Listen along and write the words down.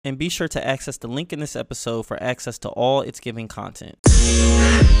And be sure to access the link in this episode for access to all It's Giving content.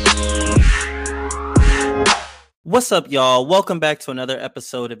 What's up, y'all? Welcome back to another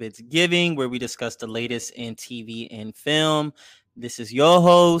episode of It's Giving, where we discuss the latest in TV and film. This is your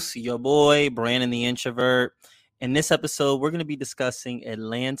host, your boy, Brandon the Introvert. In this episode, we're going to be discussing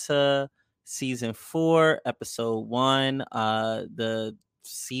Atlanta Season 4, Episode 1. The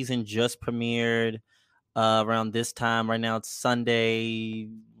season just premiered around this time. Right now, it's Sunday,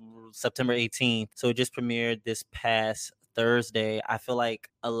 September 18th. So it just premiered this past Thursday. I feel like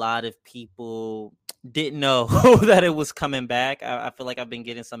a lot of people didn't know that it was coming back. I feel like I've been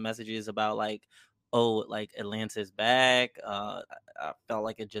getting some messages about like, oh, like Atlanta's back. I felt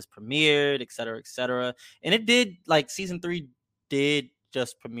like it just premiered, et cetera, et cetera. And it did, like season 3 did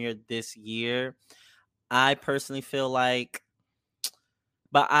just premiere this year. I personally feel like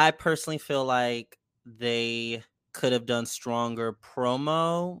they could have done stronger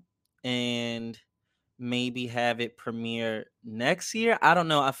promo and maybe have it premiere next year. I don't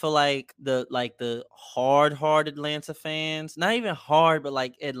know. I feel like the hard Atlanta fans, not even hard, but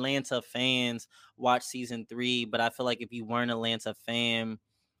like Atlanta fans watch season 3. But I feel like if you weren't an Atlanta fan,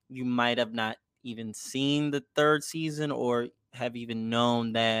 you might have not even seen the third season or have even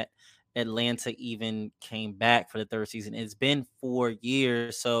known that Atlanta even came back for the third season. It's been 4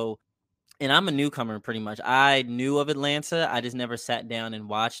 years. So, and I'm a newcomer pretty much. I knew of Atlanta. I just never sat down and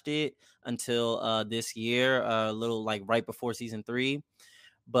watched it until this year, a little like right before season 3.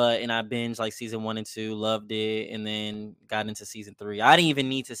 And I binged like season 1 and 2, loved it, and then got into season 3. I didn't even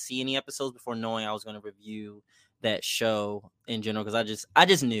need to see any episodes before knowing I was going to review that show in general because I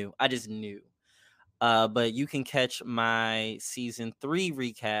just knew. But you can catch my season 3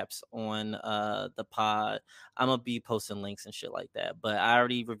 recaps on the pod. I'm gonna be posting links and shit like that. But I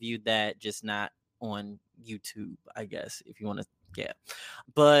already reviewed that, just not on YouTube, I guess, if you want to. Yeah.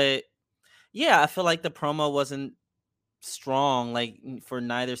 But yeah, I feel like the promo wasn't strong, like for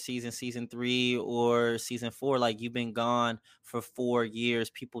neither season 3 or season 4. Like, you've been gone for 4 years.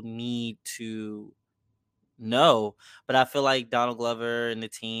 People need to know. But I feel like Donald Glover and the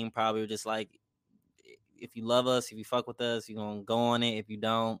team probably were just like, if you love us, if you fuck with us, you're gonna go on it. If you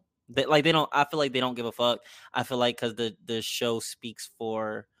don't, they don't. I feel like they don't give a fuck. I feel like because the show speaks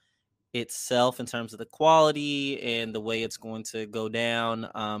for itself in terms of the quality and the way it's going to go down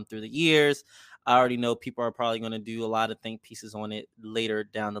through the years. I already know people are probably going to do a lot of think pieces on it later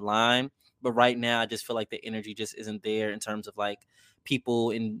down the line. But right now, I just feel like the energy just isn't there in terms of like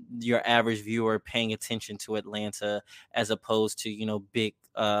people in your average viewer paying attention to Atlanta as opposed to, big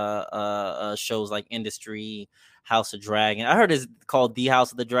shows like Industry, House of Dragon. I heard it's called The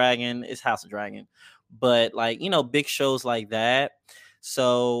House of the Dragon. It's House of Dragon. But like, big shows like that.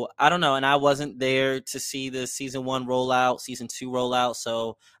 So I don't know. And I wasn't there to see the season 1 rollout, season 2 rollout.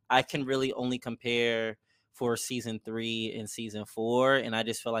 So I can really only compare for season 3 and season 4. And I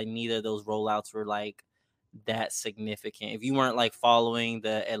just feel like neither of those rollouts were like that significant. If you weren't like following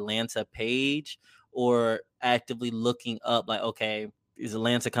the Atlanta page or actively looking up, like, okay, is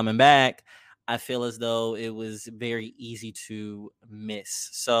Atlanta coming back? I feel as though it was very easy to miss.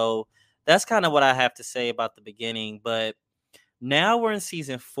 So that's kind of what I have to say about the beginning. But now we're in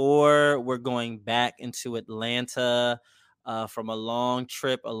season 4. We're going back into Atlanta from a long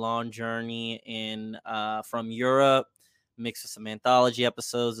trip, a long journey from Europe, mixed with some anthology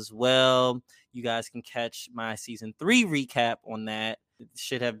episodes as well. You guys can catch my season 3 recap on that. It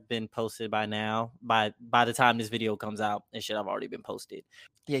should have been posted by now. By the time this video comes out, it should have already been posted.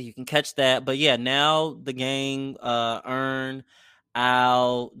 Yeah, you can catch that. But yeah, now the gang, Earn,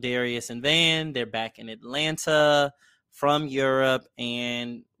 Al, Darius, and Van, they're back in Atlanta from Europe.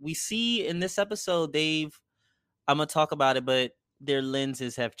 And we see in this episode, I'm gonna talk about it, but their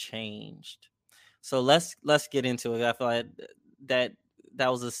lenses have changed. So let's get into it. I feel like that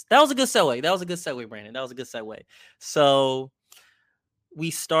was a good segue. That was a good segue, Brandon. That was a good segue. So we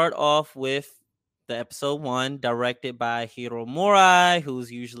start off with the episode 1, directed by Hiro Murai,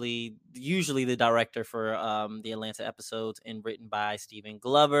 who's usually the director for the Atlanta episodes, and written by Stephen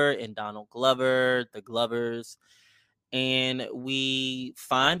Glover and Donald Glover, the Glovers. And we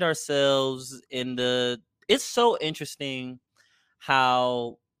find ourselves it's so interesting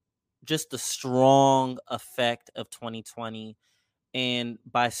how just the strong effect of 2020, and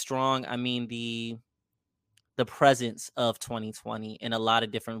by strong I mean the presence of 2020 in a lot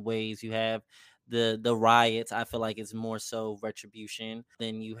of different ways. You have the riots. I feel like it's more so retribution.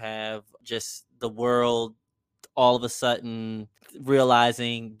 Then you have just the world all of a sudden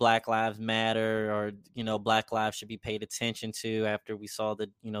realizing Black Lives Matter, or Black lives should be paid attention to, after we saw the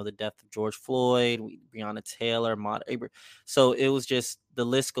death of George Floyd, Breonna Taylor, Ahmaud Arbery. So it was just, the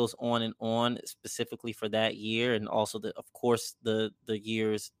list goes on and on, specifically for that year, and also of course the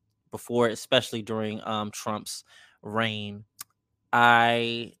years before, especially during Trump's reign.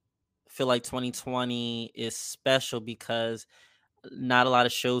 I feel like 2020 is special because not a lot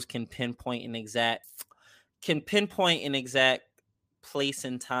of shows can pinpoint an exact place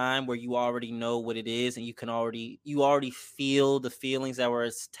in time where you already know what it is, and you already feel the feelings that were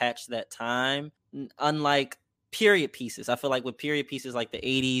attached to that time. Unlike period pieces, I feel like with period pieces like the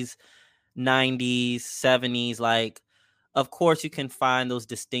 80s, 90s, 70s, like, of course you can find those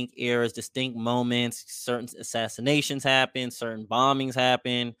distinct eras, distinct moments, certain assassinations happen, certain bombings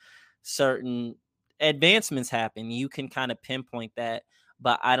happen, certain advancements happen. You can kind of pinpoint that,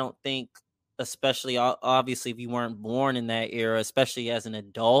 but I don't think, especially obviously if you weren't born in that era, especially as an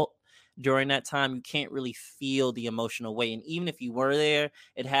adult during that time, you can't really feel the emotional weight. And even if you were there,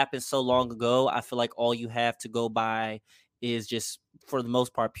 it happened so long ago. I feel like all you have to go by is just, for the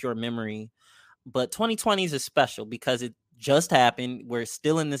most part, pure memory. But 2020s is special because it just happened. We're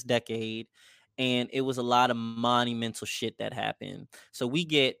still in this decade, and it was a lot of monumental shit that happened. So we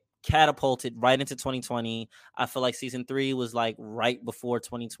get catapulted right into 2020. I feel like season 3 was like right before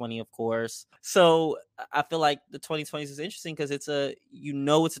 2020, of course. So I feel like the 2020s is interesting because it's a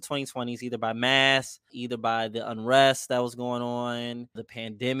 2020s, either by mass, either by the unrest that was going on, the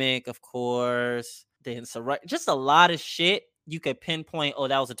pandemic, of course, just a lot of shit you could pinpoint. Oh,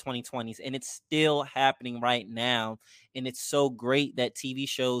 that was the 2020s, and it's still happening right now. And it's so great that TV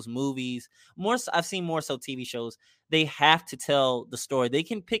shows, movies, I've seen more so TV shows, they have to tell the story. They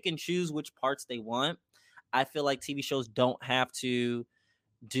can pick and choose which parts they want. I feel like TV shows don't have to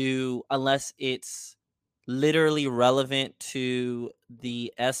do, unless it's literally relevant to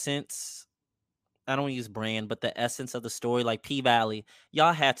the essence. I don't use brand, but the essence of the story, like P Valley.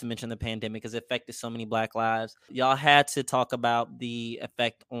 Y'all had to mention the pandemic because it affected so many Black lives. Y'all had to talk about the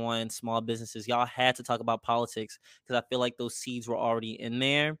effect on small businesses. Y'all had to talk about politics because I feel like those seeds were already in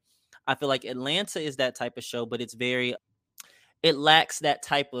there. I feel like Atlanta is that type of show, but it lacks that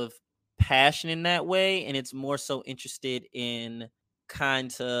type of passion in that way, and it's more so interested in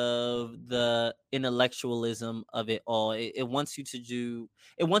kind of the intellectualism of it all. It wants you to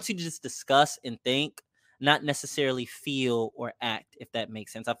just discuss and think, not necessarily feel or act, if that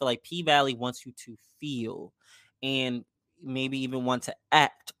makes sense. I feel like P Valley wants you to feel, and maybe even want to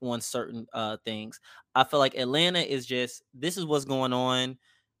act on certain things. I feel like Atlanta is just, this is what's going on,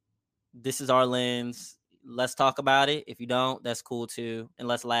 this is our lens. Let's talk about it. If you don't, that's cool too. And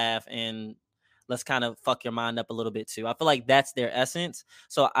let's laugh, and let's kind of fuck your mind up a little bit too. I feel like that's their essence.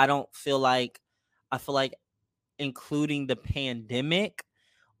 So I feel like including the pandemic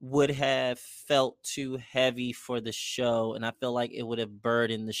would have felt too heavy for the show. And I feel like it would have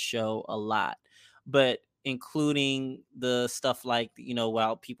burdened the show a lot. But including the stuff like,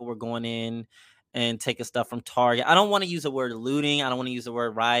 while people were going in and taking stuff from Target. I don't want to use the word looting. I don't want to use the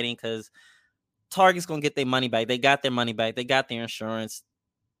word rioting because Target's gonna get their money back. They got their money back. They got their insurance.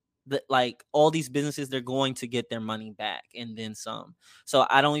 Like all these businesses, they're going to get their money back and then some. So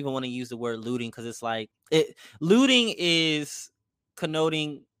I don't even want to use the word looting because it's like looting is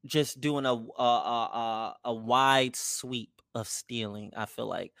connoting just doing a wide sweep of stealing. I feel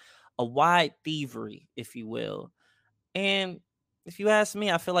like a wide thievery, if you will. And if you ask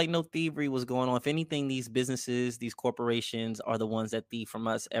me, I feel like no thievery was going on. If anything, these businesses, these corporations are the ones that thieve from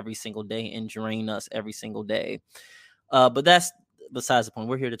us every single day and drain us every single day. But that's besides the point.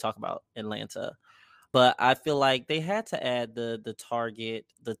 We're here to talk about Atlanta. But I feel like they had to add the target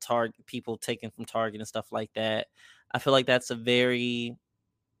people taken from Target and stuff like that. I feel like that's a very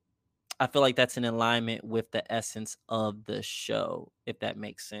I feel like that's in alignment with the essence of the show, if that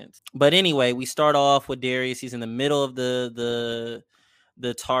makes sense. But anyway, we start off with Darius. He's in the middle of the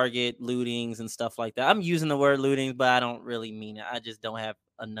Target lootings and stuff like that. I'm using the word looting, but I don't really mean it. I just don't have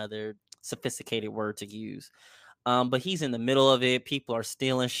another sophisticated word to use. But he's in the middle of it. People are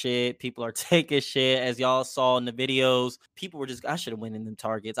stealing shit. People are taking shit. As y'all saw in the videos, people were I should have went in them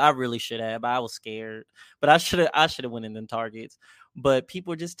Targets. I really should have, but I was scared. But I should have went in them Targets. But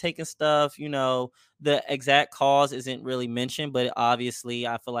people are just taking stuff. The exact cause isn't really mentioned, but obviously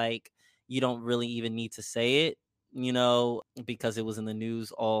I feel like you don't really even need to say it, because it was in the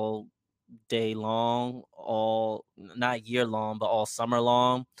news all day long, all not year long, but all summer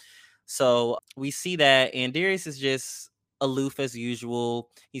long. So we see that, and Darius is just aloof as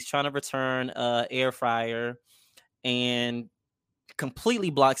usual. He's trying to return air fryer, and completely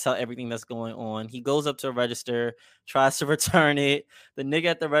blocks out everything that's going on. He goes up to a register, tries to return it. The nigga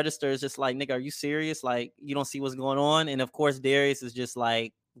at the register is just like, nigga, are you serious? Like, you don't see what's going on? And of course, Darius is just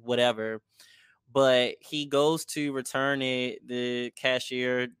like, whatever. But he goes to return it. The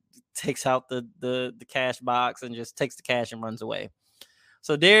cashier takes out the cash box and just takes the cash and runs away.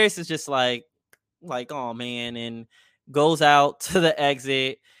 So Darius is just like, oh man, and goes out to the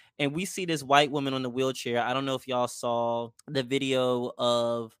exit. And we see this white woman on the wheelchair. I don't know if y'all saw the video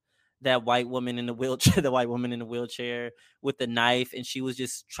of that white woman in the wheelchair, the white woman in the wheelchair with the knife, and she was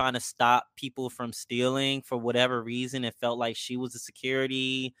just trying to stop people from stealing for whatever reason. It felt like she was the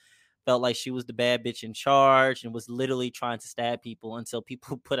security, felt like she was the bad bitch in charge, and was literally trying to stab people until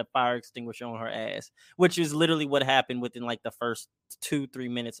people put a fire extinguisher on her ass, which is literally what happened within like the first 2-3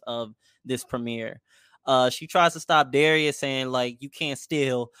 minutes of this premiere. She tries to stop Darius, saying like, you can't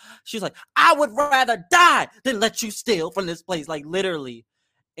steal. She's like, I would rather die than let you steal from this place, like literally.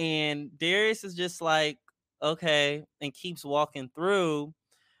 And Darius is just like, okay, and keeps walking through.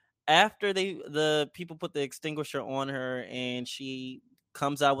 After the people put the extinguisher on her and she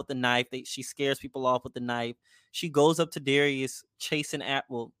comes out with the knife, she scares people off with the knife. She goes up to Darius, chasing at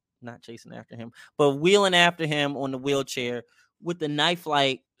well, not chasing after him, but wheeling after him on the wheelchair with the knife,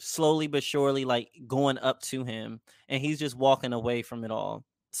 like slowly but surely, like going up to him, and he's just walking away from it all.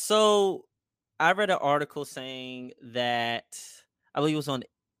 So I read an article saying that, I believe it was on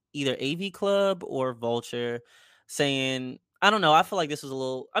either AV Club or Vulture, saying, I don't know, I feel like this was a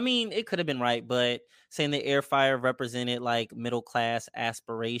little, I mean, it could have been right, but saying the air fryer represented like middle class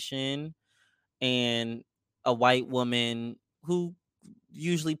aspiration, and a white woman who,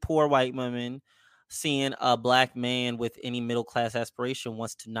 usually poor white woman, seeing a black man with any middle class aspiration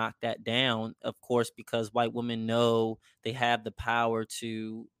wants to knock that down, of course, because white women know they have the power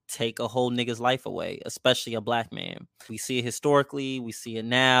to take a whole nigga's life away, especially a black man. We see it historically, we see it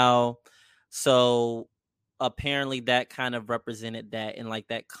now. So apparently that kind of represented that, in like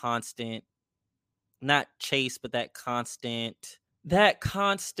that constant, not chase, but that constant,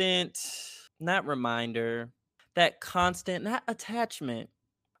 not reminder, that constant, not attachment.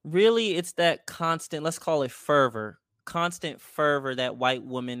 Really, it's that constant, let's call it fervor, constant fervor that white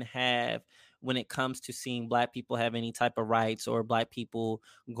women have when it comes to seeing black people have any type of rights, or black people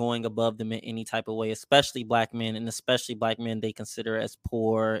going above them in any type of way, especially black men, and especially black men they consider as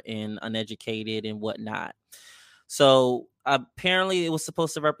poor and uneducated and whatnot. So apparently it was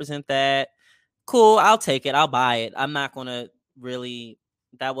supposed to represent that. Cool, I'll take it. I'll buy it. I'm not gonna really.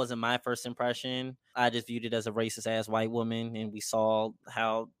 That wasn't my first impression. I just viewed it as a racist ass white woman, and we saw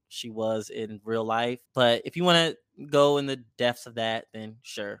how she was in real life. But if you want to go in the depths of that, then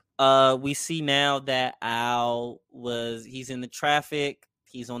sure. We see now that he's in the traffic.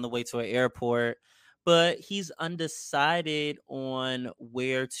 He's on the way to an airport, but he's undecided on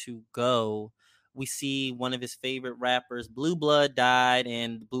where to go. We see one of his favorite rappers, Blue Blood, died,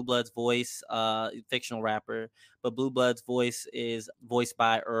 and Blue Blood's voice, fictional rapper, but Blue Blood's voice is voiced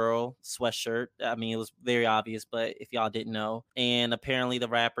by Earl Sweatshirt. I mean, it was very obvious, but if y'all didn't know. And apparently the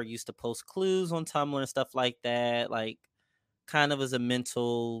rapper used to post clues on Tumblr and stuff like that, like kind of as a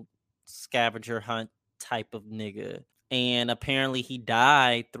mental scavenger hunt type of nigga. And apparently he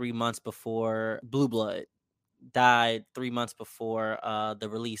died 3 months before Blue Blood died 3 months before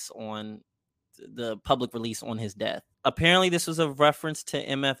the public release on his death. Apparently, this was a reference to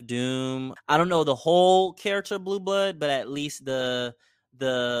MF Doom. I don't know the whole character of Blue Blood, but at least the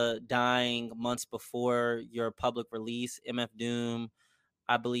dying months before your public release. MF Doom,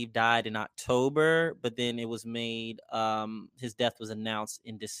 I believe, died in October, but then it was made. His death was announced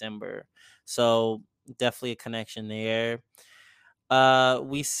in December, so definitely a connection there.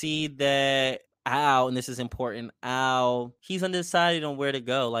 We see that Al, and this is important, Al, he's undecided on where to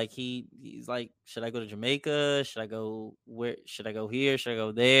go. Like he's like, should I go to Jamaica? Should I go where? Should I go here? Should I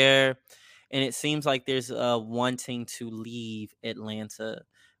go there? And it seems like there's wanting to leave Atlanta,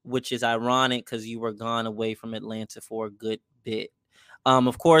 which is ironic because you were gone away from Atlanta for a good bit.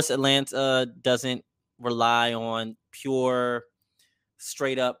 Of course, Atlanta doesn't rely on pure,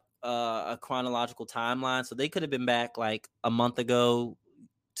 straight up a chronological timeline, so they could have been back like a month ago,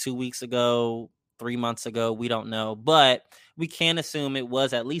 2 weeks ago, 3 months ago. We don't know, but we can assume it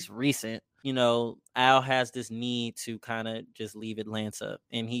was at least recent. Al has this need to kind of just leave Atlanta,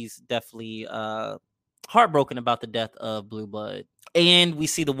 and he's definitely heartbroken about the death of Blue Blood. And we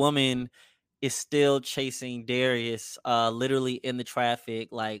see the woman is still chasing Darius, literally in the traffic,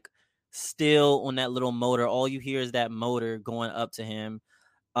 like still on that little motor. All you hear is that motor going up to him,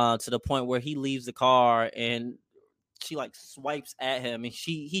 to the point where he leaves the car and she like swipes at him, and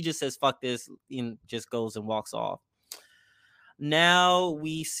he just says fuck this and just goes and walks off. Now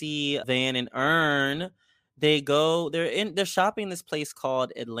we see Van and Earn. They're shopping this place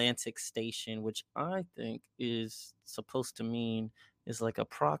called Atlantic Station, which I think is supposed to mean is like a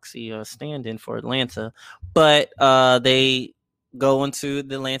proxy stand-in for Atlanta. But they go into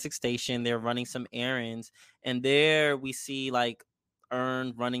the Atlantic Station, they're running some errands, and there we see like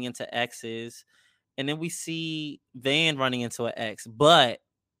Earn running into X's, and then we see Van running into an X. But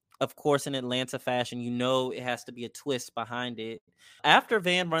of course, in Atlanta fashion, you know it has to be a twist behind it. After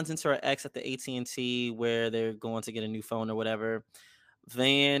Van runs into her ex at the AT&T where they're going to get a new phone or whatever,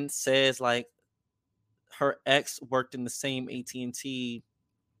 Van says like her ex worked in the same AT&T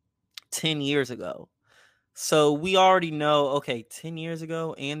 10 years ago. So we already know, okay, 10 years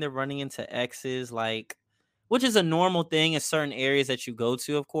ago, and they're running into exes, like, which is a normal thing in certain areas that you go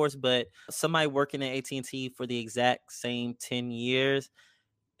to, of course, but somebody working at AT&T for the exact same 10 years,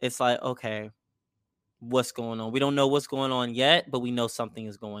 it's like, okay, what's going on. We don't know what's going on yet, but we know something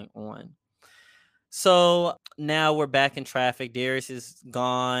is going on. So now we're back in traffic. Darius is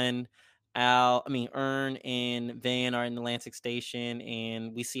gone. Earn and Van are in Atlantic Station,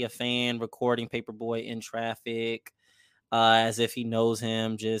 and we see a fan recording Paperboy in traffic, as if he knows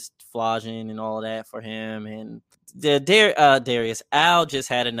him, just flogging and all that for him. And Darius Al just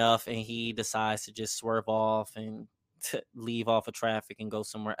had enough, and he decides to just swerve off and leave off of traffic and go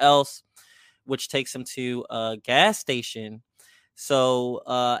somewhere else, which takes him to a gas station. So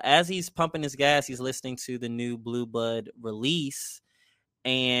as he's pumping his gas, he's listening to the new Blue Bud release,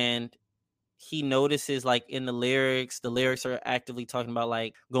 and he notices like in the lyrics are actively talking about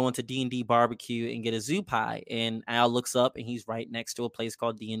like going to D&D barbecue and get a zoo pie. And Al looks up and he's right next to a place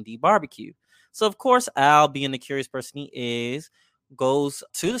called D&D barbecue. So of course, Al, being the curious person he is, goes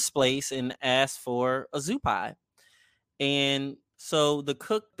to this place and asks for a zoo pie. And so the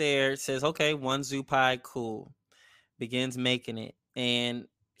cook there says, okay, one zoo pie, cool. Begins making it. And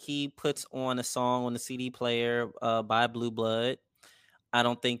he puts on a song on the CD player by Blue Blood. I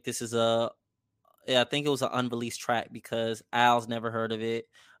don't think this is I think it was an unreleased track because Al's never heard of it.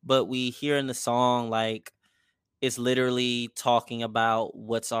 But we hear in the song, like, it's literally talking about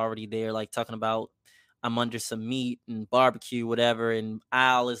what's already there, like talking about I'm under some meat and barbecue, whatever. And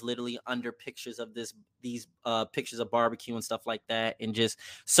Al is literally under pictures of these pictures of barbecue and stuff like that. And just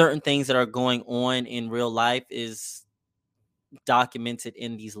certain things that are going on in real life is documented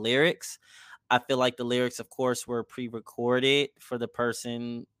in these lyrics. I feel like the lyrics, of course, were pre-recorded for the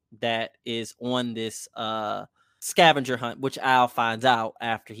person that is on this scavenger hunt, which Al finds out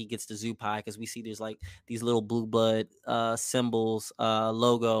after he gets the zoo pie, because we see there's like these little blue blood symbols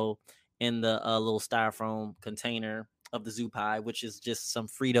logo in the little styrofoam container of the zoo pie, which is just some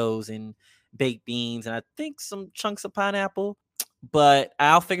Fritos and baked beans and I think some chunks of pineapple. But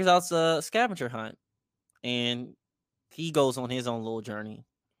Al figures out it's a scavenger hunt, and he goes on his own little journey.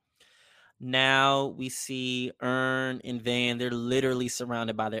 Now we see Earn and Van, they're literally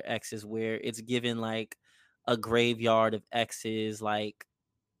surrounded by their exes, where it's given like a graveyard of exes. Like,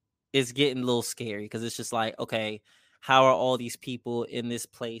 it's getting a little scary because it's just like, okay, how are all these people in this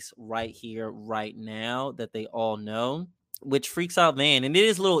place right here, right now, that they all know? Which freaks out Van. And it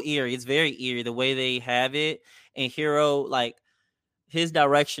is a little eerie. It's very eerie the way they have it. And Hero, like, his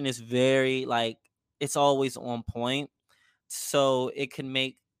direction is very, like, it's always on point, so it can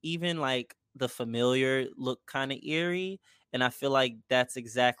make even like the familiar look kind of eerie. And I feel like that's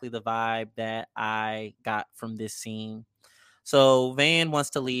exactly the vibe that I got from this scene. So Van wants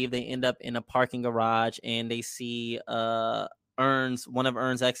to leave. They end up in a parking garage, and they see one of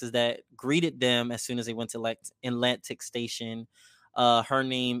Earn's exes that greeted them as soon as they went to Atlantic Station. Her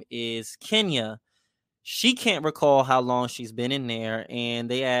name is Kenya. She can't recall how long she's been in there, and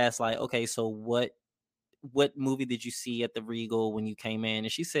they ask like, okay, so what movie did you see at the Regal when you came in?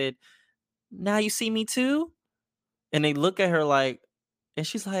 And she said, Now You See Me Too? And they look at her like, and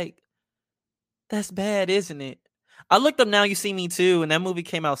she's like, that's bad, isn't it? I looked up Now You See Me Too, and that movie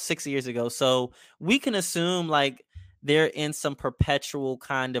came out 6 years ago. So we can assume like they're in some perpetual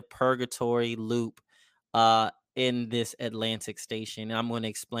kind of purgatory loop in this Atlantic Station. And I'm going to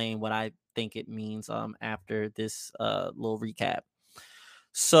explain what I think it means after this little recap.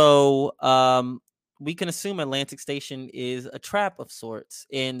 So we can assume Atlantic Station is a trap of sorts,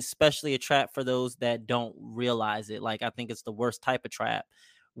 and especially a trap for those that don't realize it. Like, I think it's the worst type of trap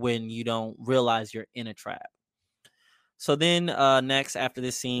when you don't realize you're in a trap. So then next, after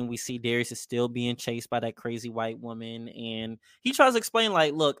this scene, we see Darius is still being chased by that crazy white woman, and he tries to explain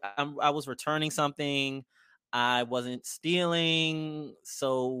like, look, I was returning something, I wasn't stealing,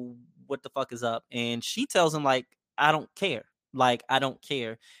 so what the fuck is up? And she tells him like, I don't care. Like, I don't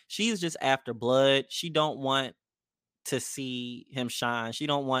care. She's just after blood. She don't want to see him shine. She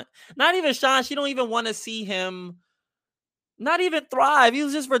don't want, not even shine. She don't even want to see him not even thrive. He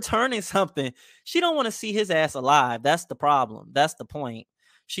was just returning something. She don't want to see his ass alive. That's the problem. That's the point.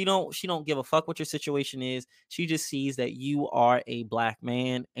 She don't give a fuck what your situation is. She just sees that you are a black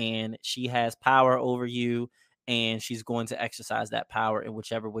man and she has power over you, and she's going to exercise that power in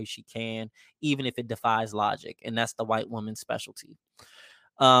whichever way she can, even if it defies logic. And that's the white woman's specialty.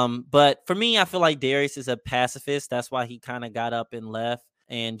 But for me, I feel like Darius is a pacifist. That's why he kind of got up and left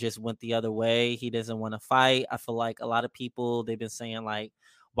and just went the other way. He doesn't want to fight. I feel like a lot of people, they've been saying like,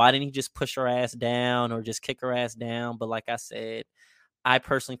 why didn't he just push her ass down or just kick her ass down? But like I said, I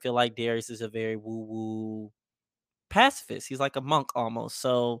personally feel like Darius is a very woo woo pacifist. He's like a monk almost.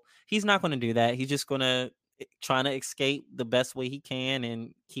 So he's not going to do that. He's just going to try to escape the best way he can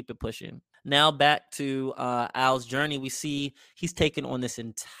and keep it pushing. Now back to Al's journey, we see he's taken on this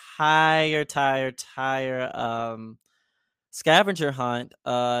entire scavenger hunt,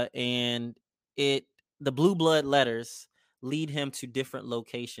 and it the blue blood letters lead him to different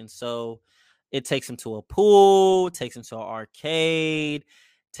locations. So it takes him to a pool, takes him to an arcade,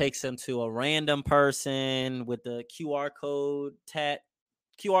 takes him to a random person with the QR code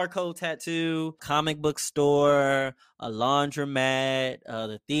tattoo, comic book store, a laundromat,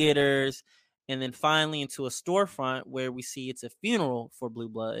 the theaters, and then finally into a storefront where we see it's a funeral for Blue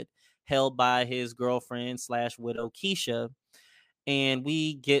Blood held by his girlfriend slash widow Keisha. And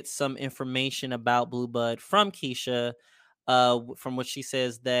we get some information about Blue Blood from Keisha, from what she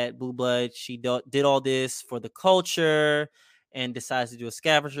says that Blue Blood, she did all this for the culture and decides to do a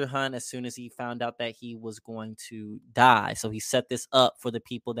scavenger hunt as soon as he found out that he was going to die. So he set this up for the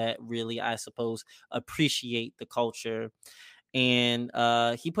people that really, I suppose, appreciate the culture. And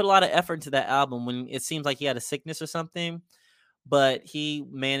he put a lot of effort into that album when it seems like he had a sickness or something, but he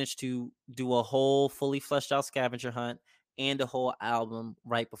managed to do a whole fully fleshed out scavenger hunt and a whole album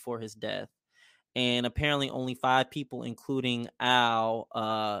right before his death. And apparently only 5 people, including Al,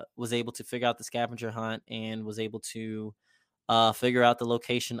 was able to figure out the scavenger hunt and was able to figure out the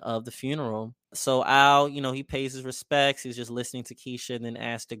location of the funeral. So Al, he pays his respects. He's just listening to Keisha and then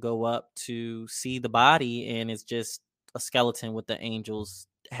asked to go up to see the body. And it's just a skeleton with the angel's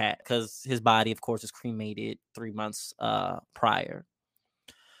hat because his body, of course, is cremated 3 months prior.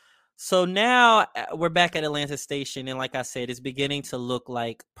 So now we're back at Atlanta Station. And like I said, it's beginning to look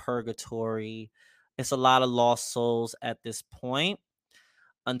like purgatory. It's a lot of lost souls at this point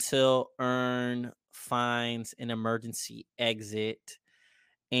until Earn finds an emergency exit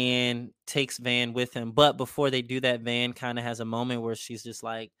and takes Van with him. But before they do that, Van kind of has a moment where she's just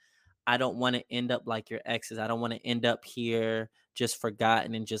like, I don't want to end up like your exes. I don't want to end up here just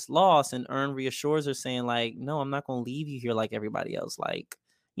forgotten and just lost. And Earn reassures her, saying, like, no, I'm not going to leave you here like everybody else. Like,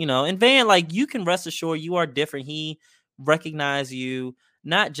 and Van, like, you can rest assured you are different. He recognized you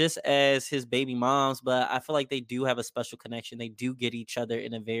not just as his baby moms, but I feel like they do have a special connection. They do get each other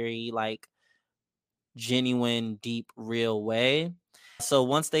in a very, like, genuine, deep, real way. So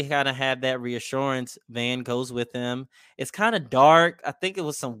once they kind of have that reassurance, Van goes with him. It's kind of dark. I think it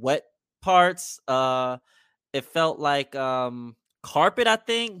was some wet parts. It felt like carpet, I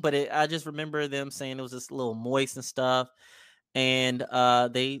think, but I just remember them saying it was just a little moist and stuff. And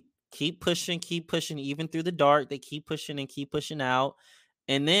they keep pushing, even through the dark. They keep pushing and keep pushing out.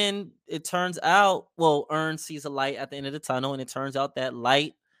 And then it turns out, well, Earn sees a light at the end of the tunnel, and it turns out that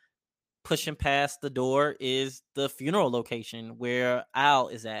light pushing past the door is the funeral location where Al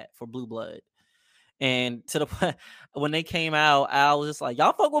is at for Blue Blood. And to the point when they came out, Al was just like,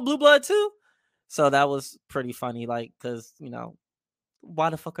 y'all fuck with Blue Blood too? So that was pretty funny, like, because, why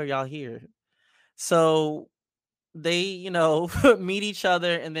the fuck are y'all here? So they, meet each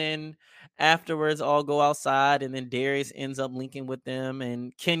other, and then afterwards all go outside, and then Darius ends up linking with them,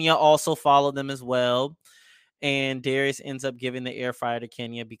 and Kenya also followed them as well. And Darius ends up giving the air fryer to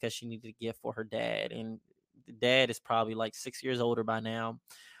Kenya because she needed a gift for her dad. And the dad is probably like 6 years older by now.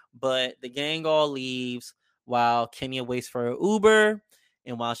 But the gang all leaves while Kenya waits for her Uber.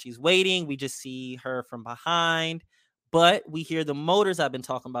 And while she's waiting, we just see her from behind. But we hear the motors I've been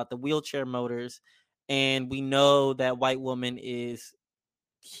talking about, the wheelchair motors. And we know that white woman is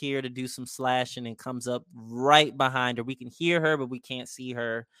here to do some slashing and comes up right behind her. We can hear her, but we can't see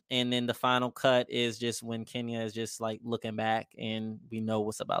her. And then the final cut is just when Kenya is just like looking back, and we know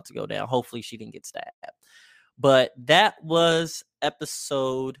what's about to go down. Hopefully she didn't get stabbed. But that was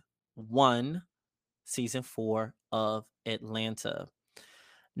episode 1, season 4 of Atlanta.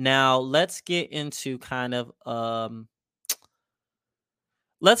 Now let's get into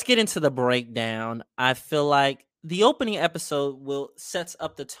let's get into the breakdown. I feel like the opening episode sets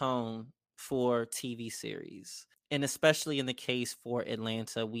up the tone for TV series. and especially in the case for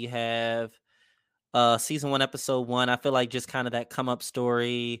Atlanta, we have season 1 episode 1. I feel like just kind of that come up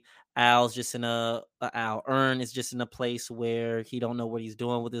story. Al's just in Al Earn is just in a place where he don't know what he's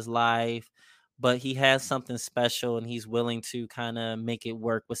doing with his life, but he has something special and he's willing to kind of make it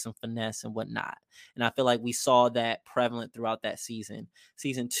work with some finesse and whatnot. And I feel like we saw that prevalent throughout that season.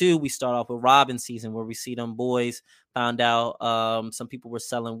 Season 2, we start off with Robin's season where we see them boys found out some people were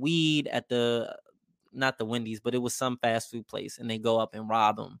selling weed at the not the Wendy's, but it was some fast food place, and they go up and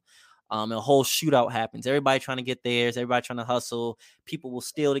rob them. And a whole shootout happens. Everybody trying to get theirs. Everybody trying to hustle. People will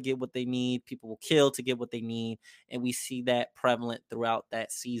steal to get what they need. People will kill to get what they need. And we see that prevalent throughout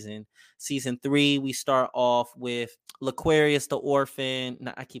that season. Season 3, we start off with Laquarius, the orphan.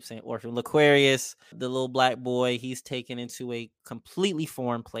 No, I keep saying orphan. Laquarius, the little black boy. He's taken into a completely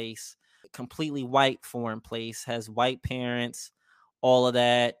foreign place, completely white foreign place, has white parents, all of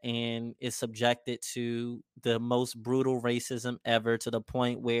that, and is subjected to the most brutal racism ever, to the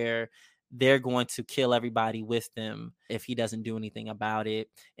point where they're going to kill everybody with them if he doesn't do anything about it.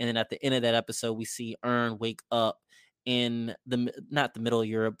 And then at the end of that episode, we see Ern wake up in the not the middle of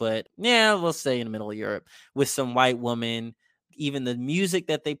Europe, but yeah, we'll say in the middle of Europe with some white woman. Even the music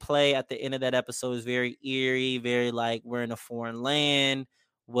that they play at the end of that episode is very eerie, very like we're in a foreign land.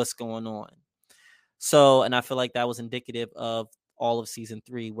 What's going on? So, and I feel like that was indicative of all of season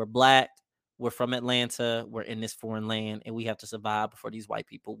 3. We're black, we're from Atlanta, we're in this foreign land, and we have to survive before these white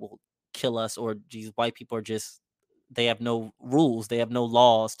people will kill us, or these white people are just, they have no rules, they have no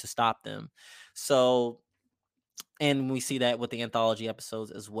laws to stop them. So, and we see that with the anthology episodes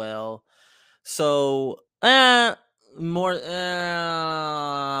as well. So, more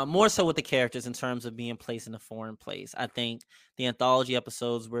so with the characters in terms of being placed in a foreign place. I think the anthology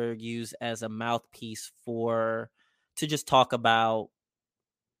episodes were used as a mouthpiece to just talk about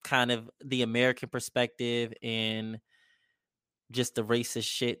kind of the American perspective and just the racist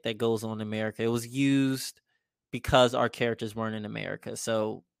shit that goes on in America. It was used because our characters weren't in America,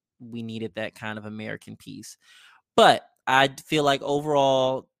 so we needed that kind of American piece. But I feel like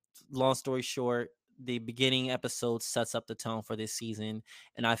overall, long story short, the beginning episode sets up the tone for this season.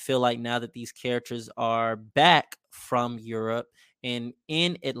 And I feel like now that these characters are back from Europe and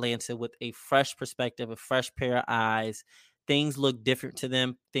in Atlanta with a fresh perspective, a fresh pair of eyes, things look different to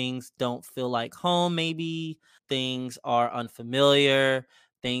them. Things don't feel like home, maybe. Things are unfamiliar.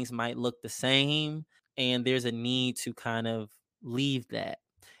 Things might look the same. And there's a need to kind of leave that.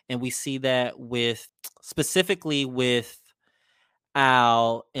 And we see that with specifically with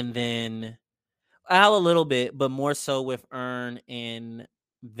Al, and then Al a little bit, but more so with Ern and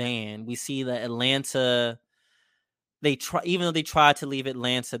Van. We see that Atlanta, they try, even though they try to leave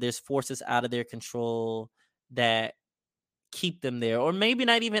Atlanta, there's forces out of their control that keep them there, or maybe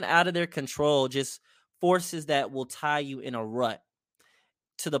not even out of their control, just forces that will tie you in a rut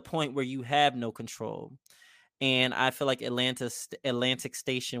to the point where you have no control. And I feel like Atlantic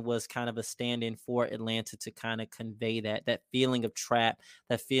Station was kind of a stand-in for Atlanta to kind of convey that feeling of trap,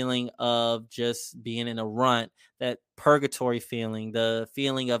 that feeling of just being in a rut, that purgatory feeling, the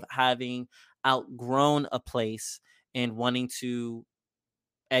feeling of having outgrown a place and wanting to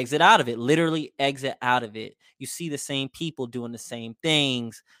exit out of it, literally exit out of it. You see the same people doing the same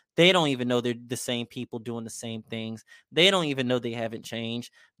things. They don't even know they're the same people doing the same things. They don't even know they haven't changed.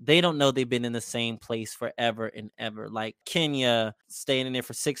 They don't know they've been in the same place forever and ever. Like Kenya staying in there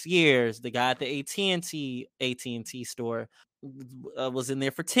for 6 years. The guy at the AT&T store was in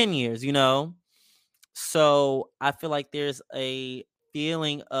there for 10 years, you know? So I feel like there's a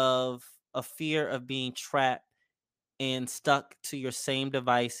feeling of a fear of being trapped and stuck to your same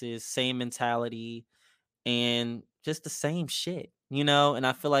devices, same mentality, and just the same shit, you know? And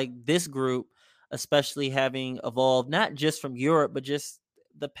I feel like this group, especially having evolved not just from Europe, but just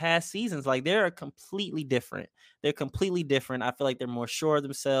the past seasons, like they're completely different. They're completely different. I feel like they're more sure of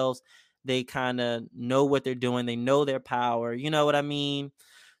themselves. They kind of know what they're doing. They know their power. You know what I mean?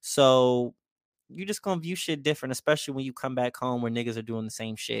 So you're just gonna view shit different, especially when you come back home where niggas are doing the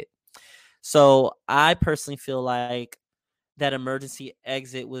same shit. So I personally feel like that emergency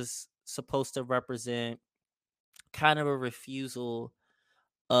exit was supposed to represent kind of a refusal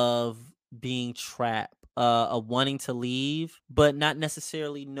of being trapped, a wanting to leave, but not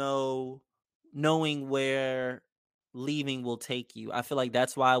necessarily knowing where leaving will take you. I feel like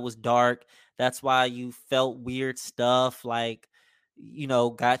that's why it was dark. That's why you felt weird stuff, like, you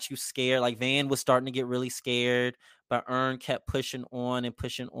know, got you scared. Like Van was starting to get really scared, but Ern kept pushing on and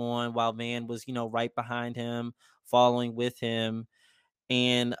pushing on while Van was, you know, right behind him, following with him.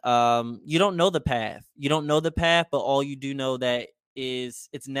 And you don't know the path. You don't know the path, but all you do know that is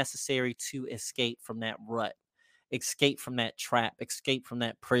it's necessary to escape from that rut. escape from that trap, escape from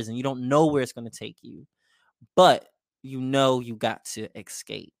that prison. You don't know where it's going to take you, but you know you got to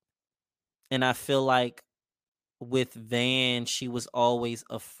escape. And I feel like with Van, she was always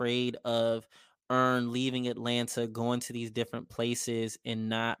afraid of Earn leaving Atlanta, going to these different places and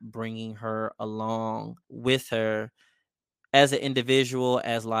not bringing her along with her as an individual,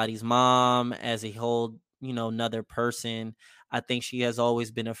 as Lottie's mom, as a whole, another person. I think she has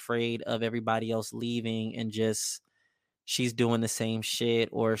always been afraid of everybody else leaving and just she's doing the same shit,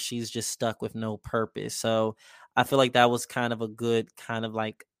 or she's just stuck with no purpose. So I feel like that was kind of a good kind of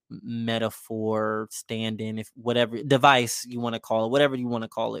like metaphor stand-in, if whatever device you want to call it, whatever you want to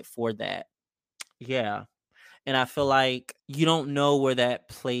call it for that. Yeah. And I feel like you don't know where that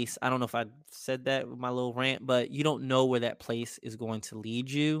place, I don't know if I said that with my little rant, but you don't know where that place is going to lead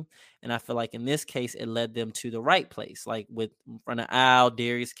you. And I feel like in this case, it led them to the right place. Like with in front of Al,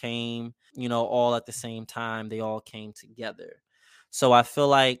 Darius came, all at the same time. They all came together. So I feel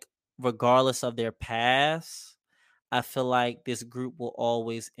like regardless of their past, I feel like this group will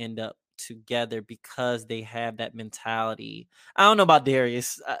always end up together because they have that mentality. I don't know about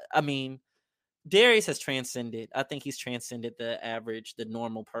Darius. I mean, Darius has transcended. I think he's transcended the average, the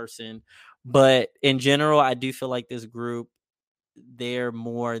normal person. But in general, I do feel like this group, they're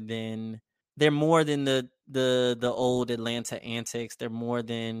more than the old Atlanta antics. They're more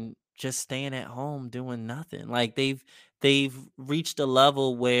than just staying at home doing nothing. Like they've reached a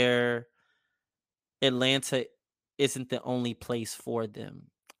level where Atlanta isn't the only place for them.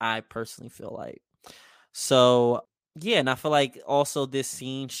 I personally feel like. So yeah, and I feel like also this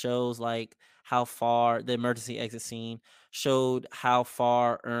scene shows like how far the emergency exit scene showed how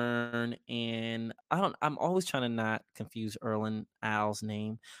far Earn and I'm always trying to not confuse Earl and Al's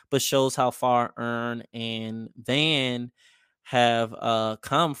name, but shows how far Earn and Van have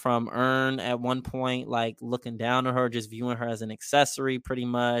come from. Earn at one point like looking down on her, just viewing her as an accessory pretty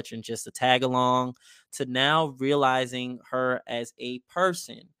much and just a tag along, to now realizing her as a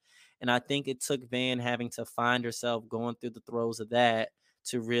person. And I think it took Van having to find herself going through the throes of that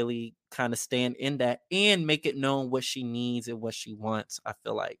to really kind of stand in that and make it known what she needs and what she wants, I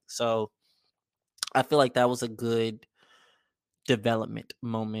feel like. So I feel like that was a good development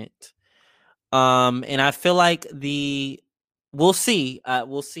moment. And I feel like we'll see.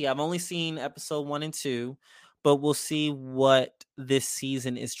 We'll see. I've only seen episode 1 and 2, but we'll see what this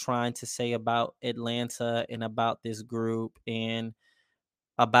season is trying to say about Atlanta and about this group and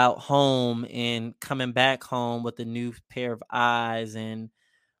about home and coming back home with a new pair of eyes, and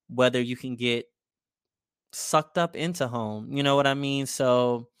whether you can get sucked up into home. You know what I mean?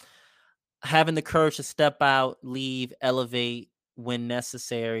 So having the courage to step out, leave, elevate when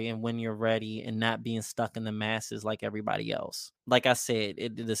necessary and when you're ready, and not being stuck in the masses like everybody else. Like I said,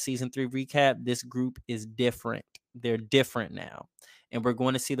 the season 3 recap, this group is different. They're different now. And we're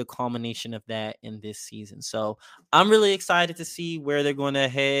going to see the culmination of that in this season. So I'm really excited to see where they're going to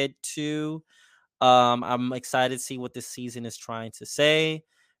head to. I'm excited to see what this season is trying to say.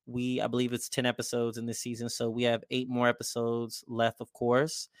 I believe it's 10 episodes in this season, so we have 8 more episodes left, of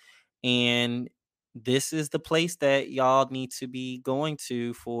course. And this is the place that y'all need to be going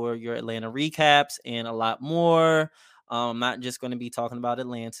to for your Atlanta recaps and a lot more. I'm not just going to be talking about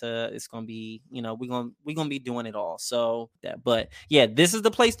Atlanta. It's going to be, we're going to be doing it all. So but yeah, this is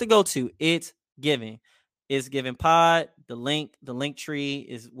the place to go to. It's giving pod. The link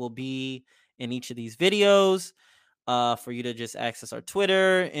tree will be in each of these videos for you to just access our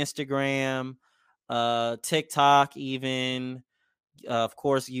Twitter, Instagram, TikTok, even of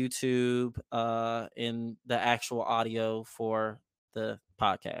course YouTube, in the actual audio for the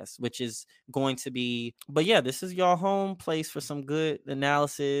podcast, which is going to be. But yeah, this is y'all home place for some good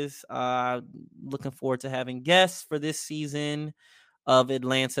analysis. Looking forward to having guests for this season of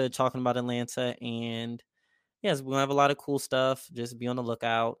Atlanta, talking about Atlanta. And yes, we're gonna have a lot of cool stuff. Just be on the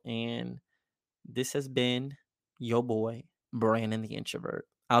lookout. And this has been your boy Brandon the Introvert.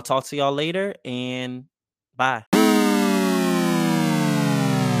 I'll talk to y'all later, and bye.